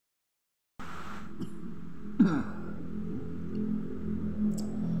Okay,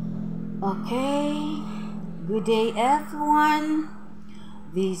 good day everyone.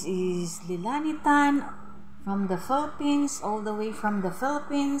 This is Lelani from the Philippines, all the way from the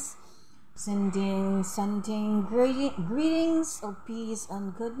Philippines, sending greetings of peace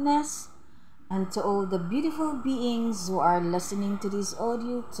and goodness, and to all the beautiful beings who are listening to this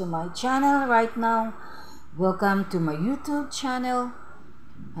audio to my channel right now. Welcome to my YouTube channel.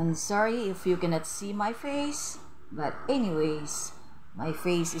 And sorry if you cannot see my face, but anyways, my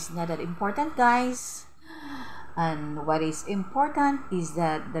face is not that important, guys. And what is important is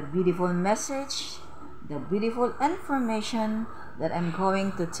that the beautiful message, the beautiful information that I'm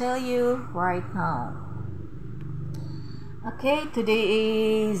going to tell you right now. Okay,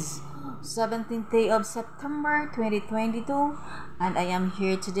 today is 17th day of September 2022, and I am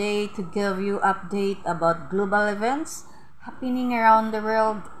here today to give you update about global events happening around the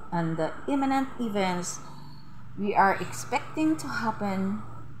world and the imminent events we are expecting to happen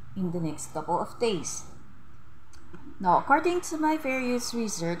in the next couple of days. Now, according to my various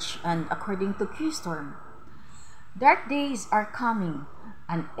research and according to QStorm, dark days are coming,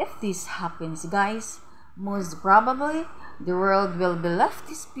 and if this happens, guys, most probably the world will be left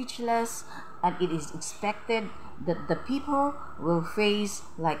speechless, and it is expected that the people will face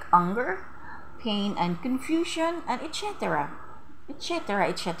like hunger, pain and confusion, and etc.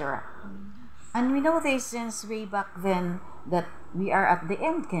 And we know this since way back then that we are at the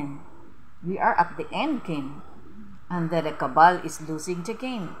end game. And that the Cabal is losing the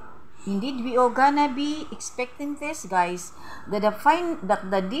game. Indeed, we all gonna be expecting this, guys, that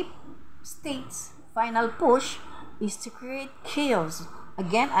the deep state's final push is to create chaos.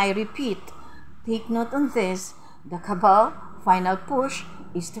 Again, I repeat, take note on this. The Cabal final push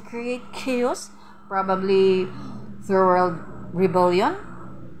is to create chaos, probably through world rebellion,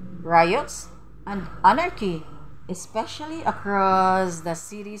 riots, and anarchy, especially across the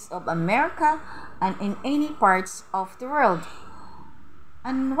cities of America and in any parts of the world.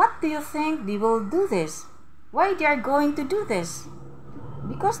 And what do you think they will do this? Why they are going to do this?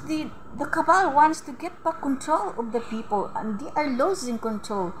 Because the Cabal wants to get back control of the people, and they are losing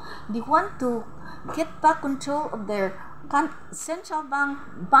control. They want to get back control of their central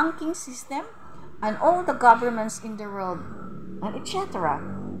banking system and all the governments in the world, and etc.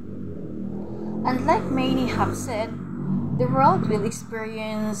 And like many have said, the world will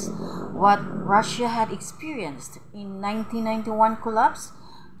experience what Russia had experienced in 1991 collapse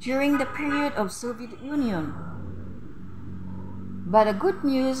during the period of Soviet Union. But the good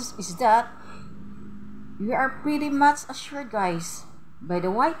news is that we are pretty much assured, guys, by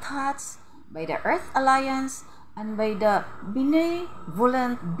the White Hats, by the Earth Alliance, and by the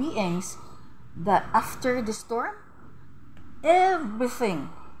benevolent beings that after the storm, everything,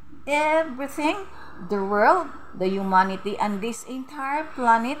 the world, the humanity, and this entire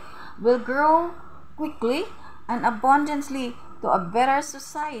planet will grow quickly and abundantly to a better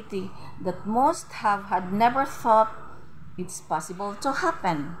society that most had never thought it's possible to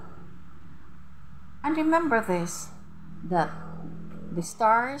happen. And remember this, that the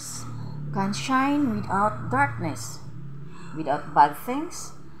stars can shine without darkness, without bad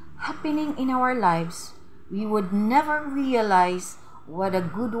things happening in our lives. We would never realize what the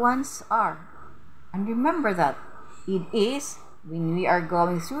good ones are. And remember that it is when we are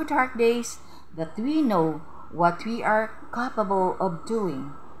going through dark days that we know what we are capable of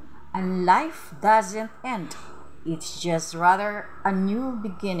doing. And life doesn't end. It's just rather a new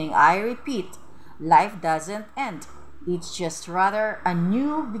beginning. I repeat, life doesn't end. It's just rather a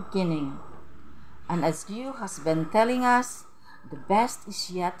new beginning. And as you has been telling us, the best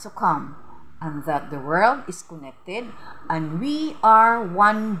is yet to come, and that the world is connected and we are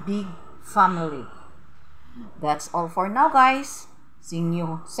one big family. That's all for now, guys.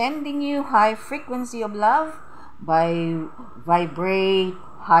 Sending you high frequency of love by vibrate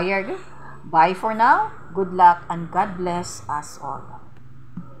higher. Bye for now. Good luck and God bless us all.